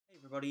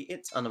everybody,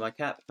 it's Under My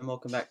Cap and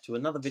welcome back to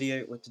another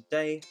video where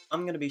today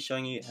I'm going to be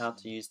showing you how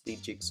to use the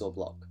Jigsaw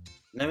block.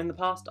 Now in the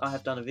past I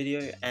have done a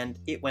video and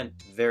it went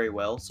very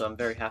well, so I'm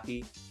very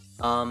happy,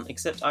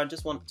 except I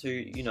just want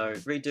to,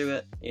 redo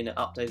it in an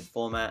updated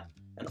format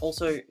and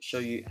also show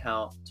you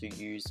how to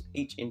use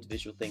each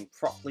individual thing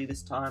properly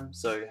this time,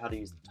 so how to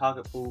use the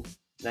target pool,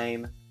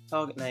 name,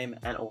 target name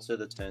and also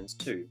the turns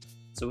too.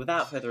 So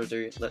without further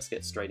ado, let's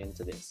get straight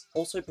into this.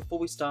 Also, before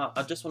we start,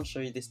 I just want to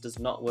show you this does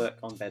not work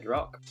on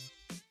Bedrock.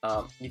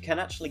 You can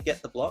actually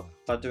get the block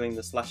by doing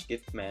the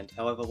 /give command.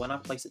 However, when I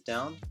place it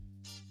down,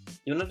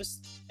 you'll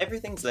notice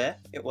everything's there,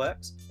 it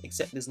works,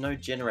 except there's no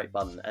generate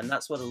button, and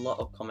that's what a lot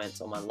of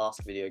comments on my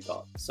last video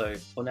got. So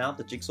for now,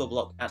 the Jigsaw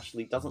block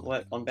actually doesn't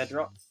work on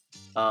Bedrock,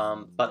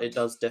 but it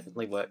does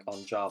definitely work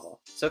on Java.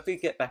 So if we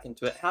get back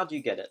into it, how do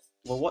you get it?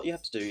 Well, what you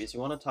have to do is you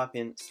want to type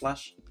in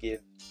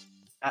 /give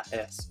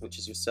 @s, which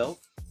is yourself,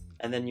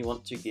 and then you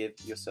want to give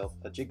yourself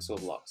a Jigsaw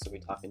block, so we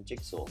type in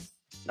Jigsaw.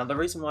 Now the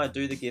reason why I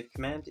do the give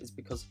command is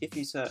because if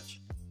you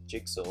search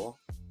Jigsaw,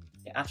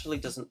 it actually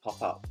doesn't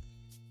pop up.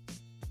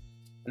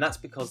 And that's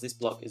because this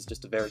block is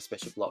just a very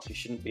special block. You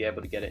shouldn't be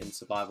able to get it in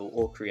survival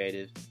or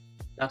creative.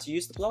 Now to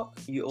use the block,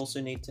 you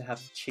also need to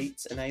have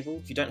cheats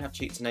enabled. If you don't have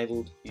cheats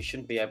enabled, you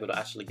shouldn't be able to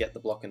actually get the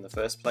block in the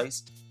first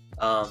place.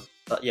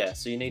 But yeah,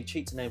 so you need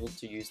cheats enabled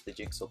to use the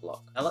Jigsaw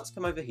block. Now let's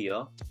come over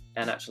here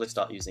and actually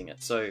start using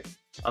it. So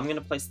I'm going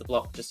to place the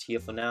block just here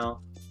for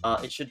now.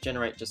 It should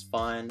generate just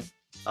fine,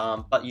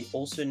 but you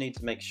also need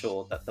to make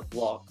sure that the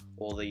block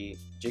or the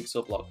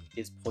Jigsaw block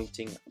is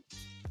pointing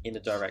in a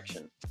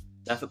direction.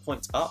 Now if it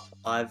points up,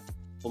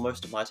 for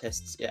most of my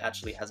tests it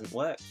actually hasn't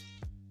worked,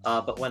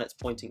 but when it's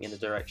pointing in a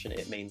direction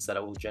it means that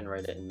it will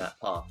generate it in that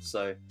path.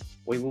 So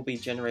we will be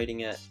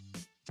generating it,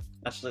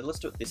 actually let's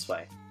do it this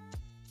way.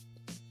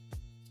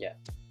 Yeah,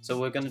 so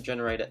we're going to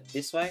generate it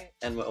this way,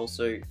 and we're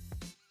also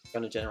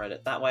going to generate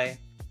it that way,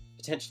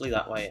 potentially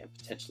that way, and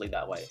potentially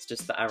that way. It's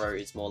just the arrow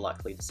is more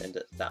likely to send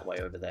it that way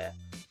over there.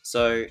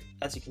 So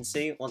as you can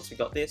see, once we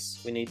got this,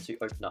 we need to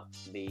open up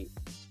the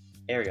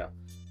area.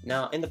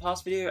 Now in the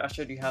past video I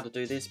showed you how to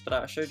do this, but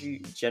I showed you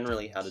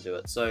generally how to do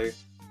it. So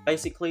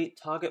basically,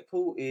 target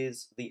pool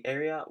is the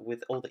area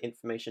with all the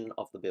information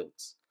of the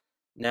builds.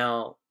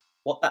 Now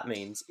what that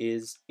means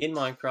is, in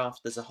Minecraft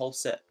there's a whole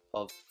set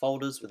of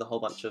folders with a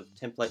whole bunch of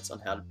templates on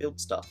how to build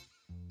stuff,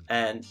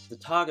 and the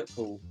target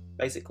pool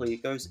basically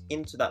goes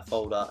into that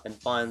folder and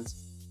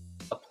finds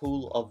a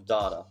pool of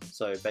data,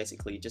 so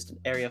basically just an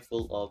area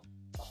full of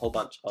a whole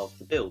bunch of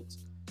the builds.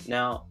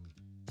 Now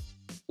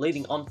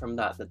leading on from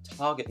that, the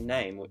target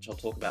name, which I'll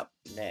talk about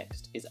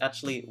next, is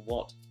actually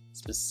what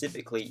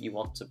specifically you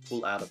want to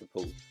pull out of the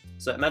pool.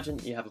 So imagine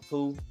you have a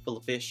pool full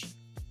of fish.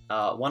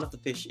 One of the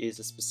fish is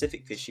a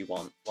specific fish you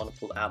want to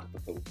pull out of the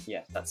pool.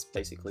 Yeah, that's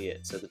basically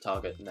it, so the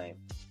target name.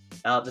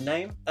 The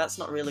name, that's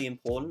not really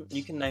important.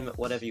 You can name it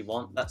whatever you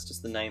want. That's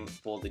just the name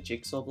for the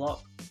Jigsaw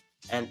block.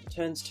 And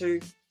turns 2,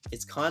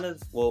 it's kind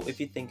of, well, if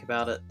you think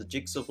about it, the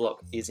Jigsaw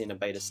block is in a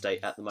beta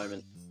state at the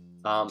moment.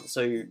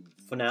 So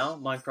for now,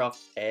 Minecraft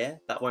Air,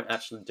 that won't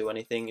actually do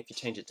anything. If you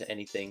change it to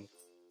anything,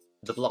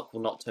 the block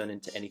will not turn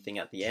into anything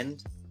at the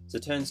end. So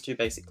turns 2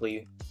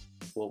 basically,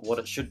 well, what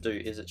it should do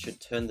is it should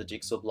turn the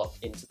Jigsaw block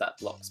into that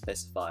block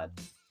specified.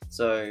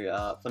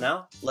 So for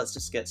now, let's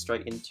just get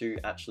straight into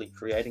actually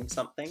creating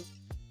something.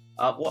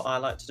 What I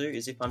like to do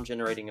is, if I'm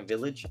generating a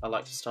village, I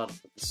like to start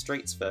off with the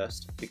streets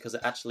first, because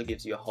it actually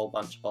gives you a whole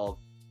bunch of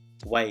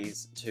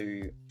ways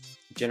to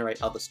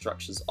generate other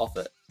structures off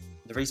it.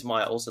 The reason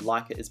why I also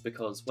like it is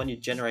because when you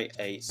generate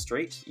a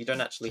street, you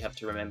don't actually have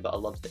to remember a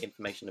lot of the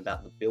information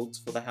about the builds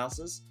for the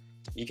houses.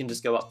 You can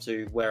just go up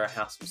to where a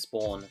house will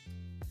spawn,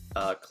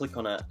 click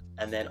on it,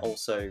 and then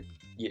also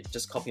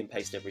just copy and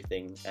paste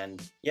everything,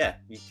 and yeah,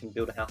 you can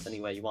build a house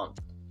anywhere you want.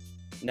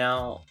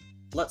 Now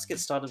let's get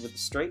started with the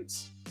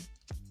streets.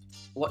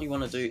 What you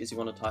want to do is you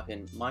want to type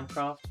in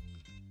Minecraft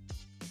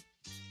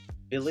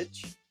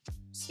village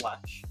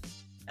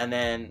 / and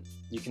then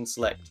you can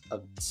select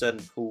a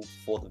certain pool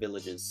for the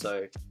villages.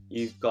 So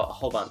you've got a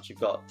whole bunch. You've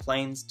got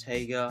plains,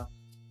 taiga,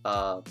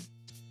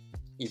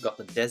 you've got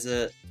the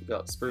desert, you've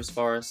got spruce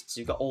forests,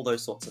 you've got all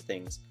those sorts of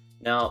things.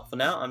 Now, for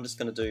now, I'm just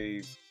going to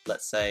do,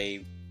 let's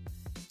say,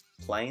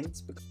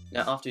 plains.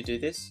 Now, after you do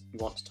this, you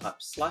want to type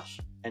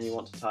 / and you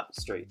want to type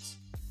streets.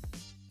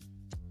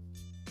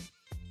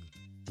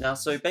 Now,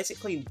 so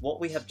basically what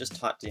we have just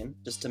typed in,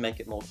 just to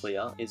make it more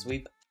clear, is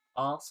we've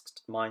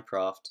asked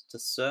Minecraft to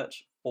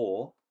search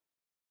for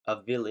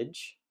a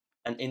village,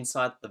 and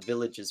inside the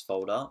villages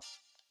folder,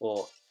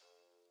 or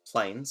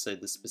plains, so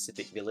the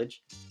specific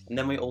village, and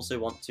then we also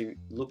want to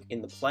look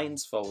in the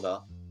plains folder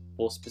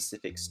for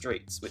specific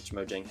streets, which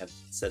Mojang have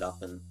set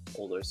up and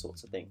all those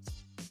sorts of things.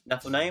 Now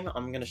for name,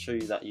 I'm going to show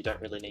you that you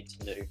don't really need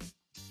to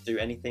do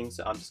anything,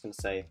 so I'm just going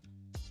to say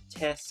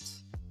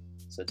test.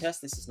 So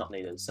test, this is not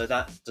needed, so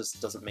that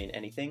just doesn't mean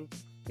anything.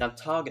 Now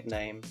target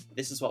name,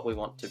 this is what we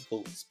want to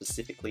pull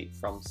specifically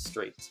from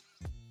streets.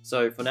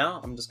 So for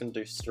now, I'm just going to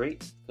do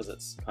street, because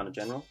it's kind of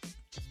general.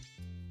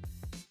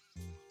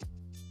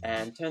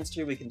 And turns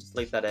 2, we can just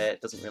leave that there,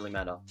 it doesn't really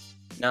matter.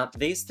 Now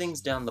these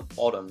things down the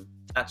bottom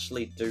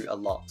actually do a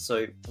lot.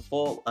 So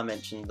before I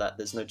mentioned that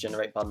there's no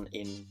generate button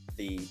in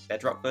the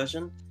Bedrock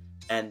version,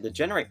 and the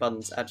generate button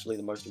is actually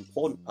the most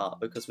important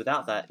part, because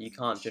without that you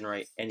can't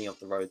generate any of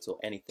the roads or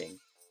anything.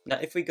 Now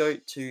if we go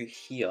to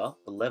here,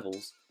 the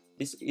levels,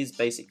 this is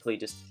basically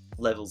just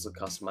levels of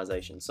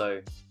customization, so,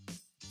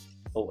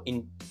 or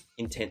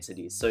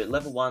intensities. So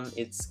level 1,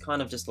 it's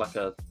kind of just like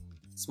a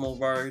small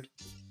road.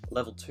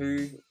 Level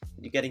 2,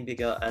 you're getting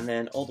bigger, and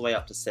then all the way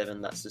up to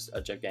 7, that's just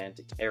a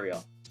gigantic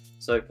area.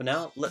 So for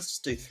now, let's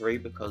just do 3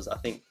 because I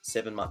think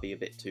 7 might be a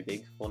bit too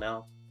big for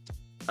now.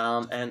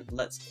 And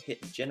let's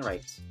hit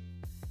generate.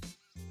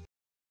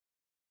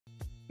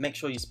 Make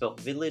sure you spell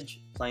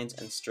village, plains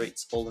and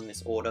streets all in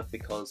this order,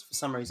 because for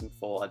some reason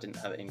before I didn't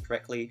have it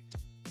incorrectly.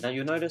 Now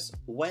you'll notice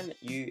when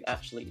you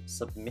actually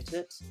submit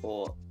it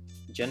or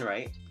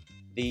generate,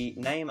 the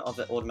name of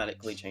it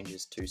automatically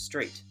changes to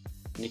street.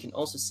 And you can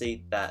also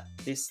see that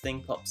this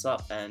thing pops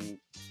up, and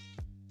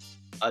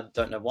I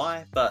don't know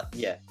why, but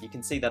yeah, you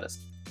can see that it's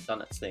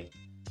done its thing.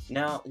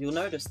 Now you'll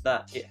notice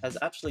that it has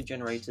actually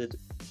generated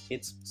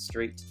its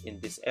street in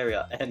this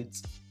area, and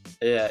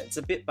yeah, it's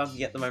a bit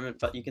buggy at the moment,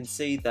 but you can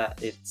see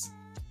that it's,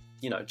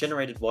 you know,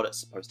 generated what it's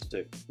supposed to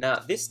do. Now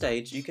at this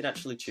stage you can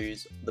actually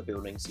choose the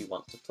buildings you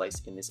want to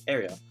place in this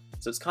area.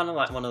 So it's kind of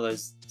like one of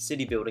those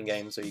city building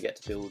games where you get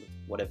to build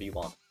whatever you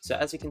want. So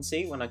as you can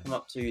see, when I come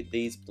up to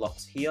these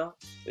blocks here,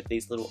 with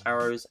these little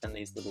arrows and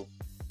these little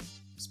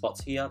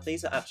spots here,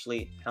 these are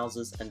actually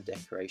houses and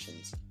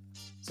decorations.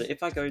 So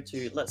if I go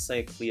to, let's say,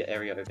 a clear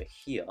area over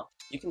here,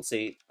 you can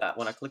see that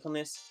when I click on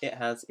this, it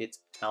has its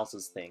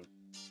houses thing.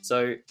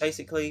 So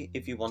basically,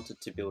 if you wanted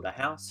to build a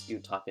house, you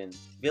type in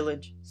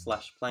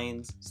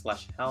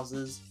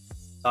village/plains/houses,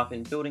 type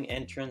in building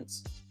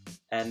entrance,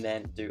 and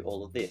then do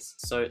all of this.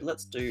 So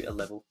let's do a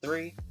level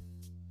 3,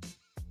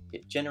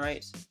 hit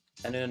generate,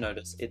 and you'll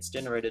notice it's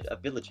generated a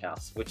village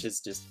house, which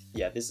is just,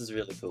 yeah, this is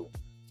really cool.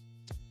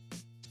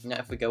 Now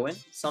if we go in,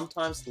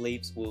 sometimes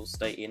leaves will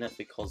stay in it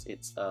because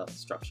it's a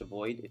structure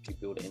void if you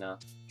build it in a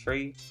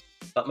tree,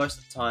 but most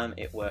of the time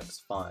it works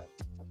fine.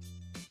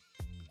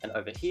 And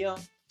over here,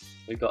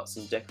 we've got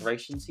some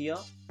decorations here,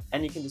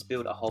 and you can just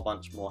build a whole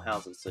bunch more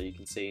houses. So you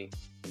can see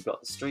we've got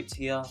the streets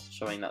here,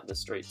 showing that the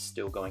street's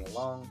still going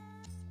along.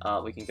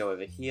 We can go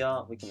over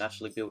here, we can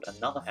actually build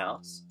another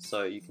house,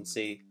 so you can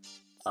see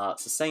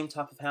it's the same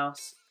type of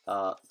house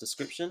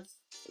description.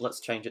 Let's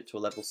change it to a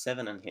level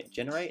 7 and hit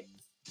generate.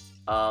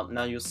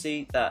 Now you'll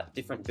see that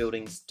different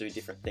buildings do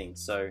different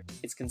things, so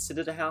it's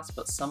considered a house,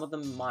 but some of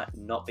them might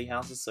not be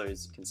houses. So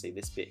as you can see,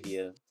 this bit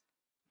here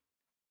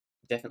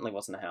definitely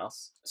wasn't a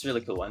house. It's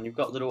really cool, and you've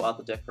got little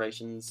other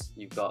decorations.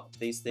 You've got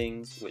these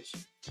things which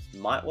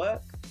might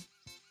work.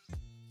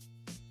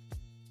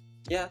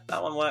 Yeah,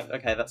 that one worked.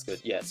 Okay, that's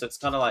good. Yeah, so it's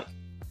kind of like,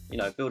 you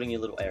know, building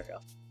your little area.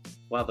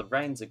 Wow, the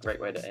rain's a great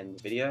way to end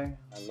the video.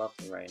 I love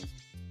the rain.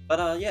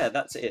 But yeah,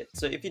 that's it.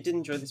 So if you did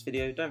enjoy this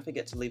video, don't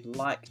forget to leave a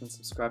like and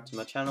subscribe to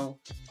my channel.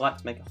 I like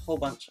to make a whole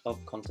bunch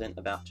of content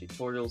about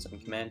tutorials and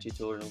command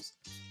tutorials.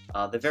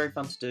 They're very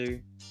fun to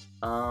do.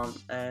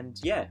 And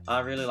yeah,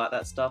 I really like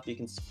that stuff. You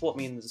can support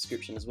me in the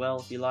description as well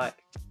if you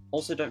like.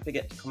 Also, don't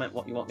forget to comment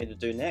what you want me to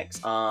do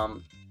next.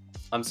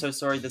 I'm so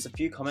sorry, there's a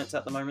few comments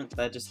at the moment,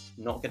 they're just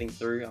not getting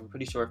through. I'm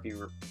pretty sure if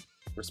you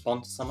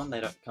respond to someone, they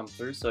don't come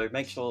through, so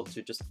make sure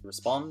to just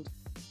respond.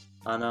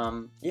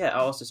 And yeah,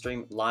 I also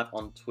stream live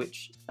on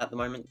Twitch at the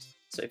moment,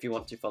 so if you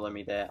want to follow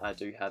me there, I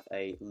do have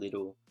a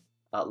little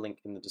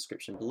link in the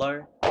description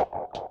below.